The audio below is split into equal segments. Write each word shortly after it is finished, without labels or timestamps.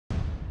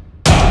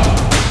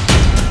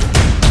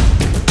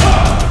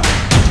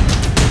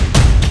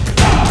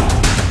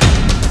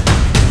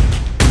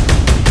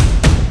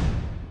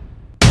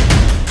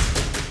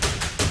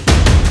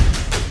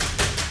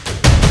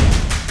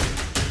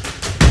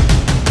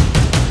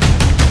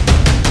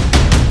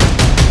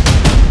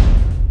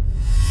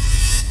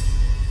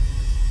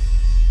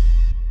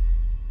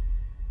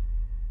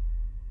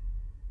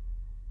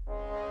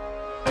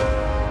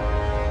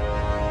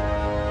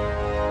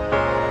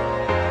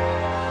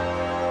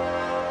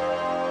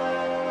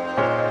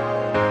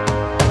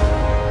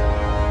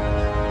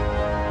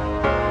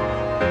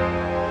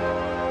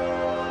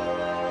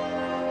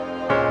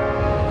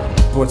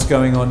what's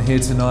going on here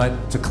tonight.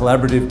 It's a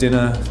collaborative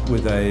dinner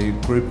with a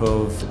group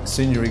of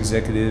senior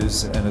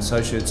executives and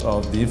associates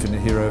of the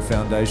Infinite Hero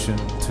Foundation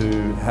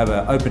to have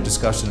an open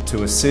discussion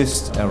to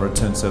assist our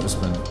returned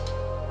servicemen.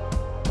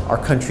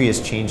 Our country is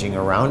changing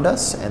around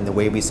us, and the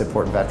way we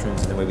support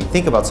veterans and the way we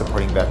think about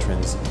supporting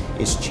veterans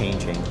is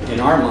changing. In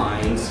our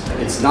minds,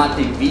 it's not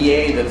the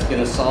VA that's going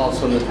to solve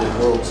some of the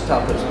world's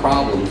toughest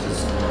problems.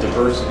 It's the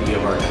diversity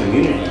of our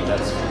community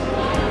that's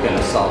going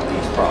to solve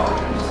these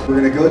problems. We're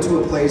going to go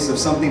to a place of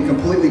something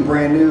completely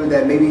brand new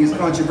that maybe is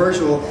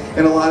controversial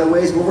in a lot of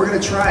ways, but we're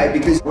going to try it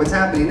because what's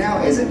happening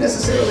now isn't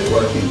necessarily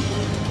working.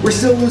 We're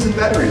still losing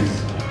veterans.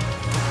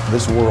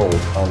 This world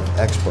of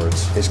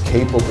experts is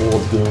capable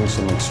of doing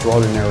some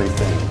extraordinary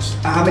things.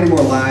 How many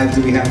more lives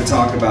do we have to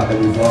talk about that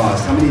we've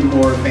lost? How many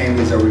more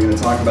families are we going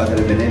to talk about that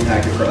have been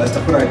impacted for us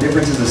to put our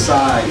differences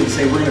aside and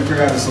say we're going to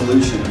figure out a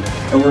solution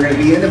and we're going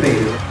to be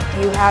innovative?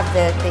 You have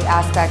the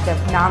aspect of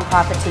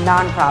nonprofit to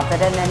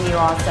nonprofit, and then you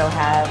also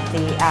have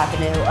the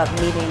avenue of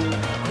meeting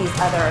these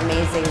other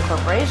amazing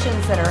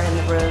corporations that are in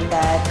the room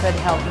that could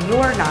help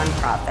your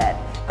nonprofit.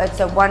 It's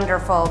a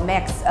wonderful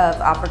mix of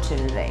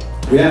opportunity.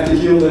 We have to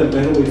heal them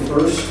mentally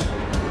first,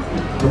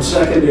 but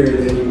secondary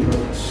to any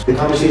purpose. The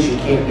conversation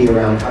can't be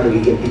around how do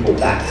we get people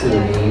back to the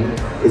mean.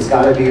 It's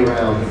got to be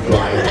around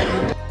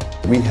thriving.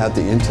 We have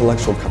the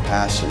intellectual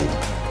capacity.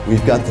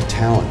 We've got the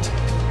talent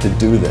to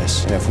do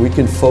this. And if we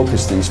can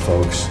focus these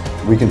folks,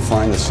 we can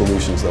find the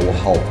solutions that will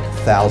help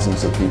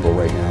thousands of people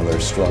right now that are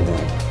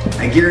struggling.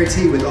 I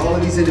guarantee with all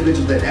of these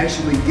individuals that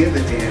actually give a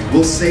damn,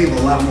 we'll save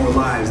a lot more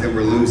lives than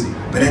we're losing.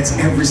 But that's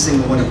every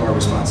single one of our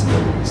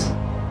responsibilities.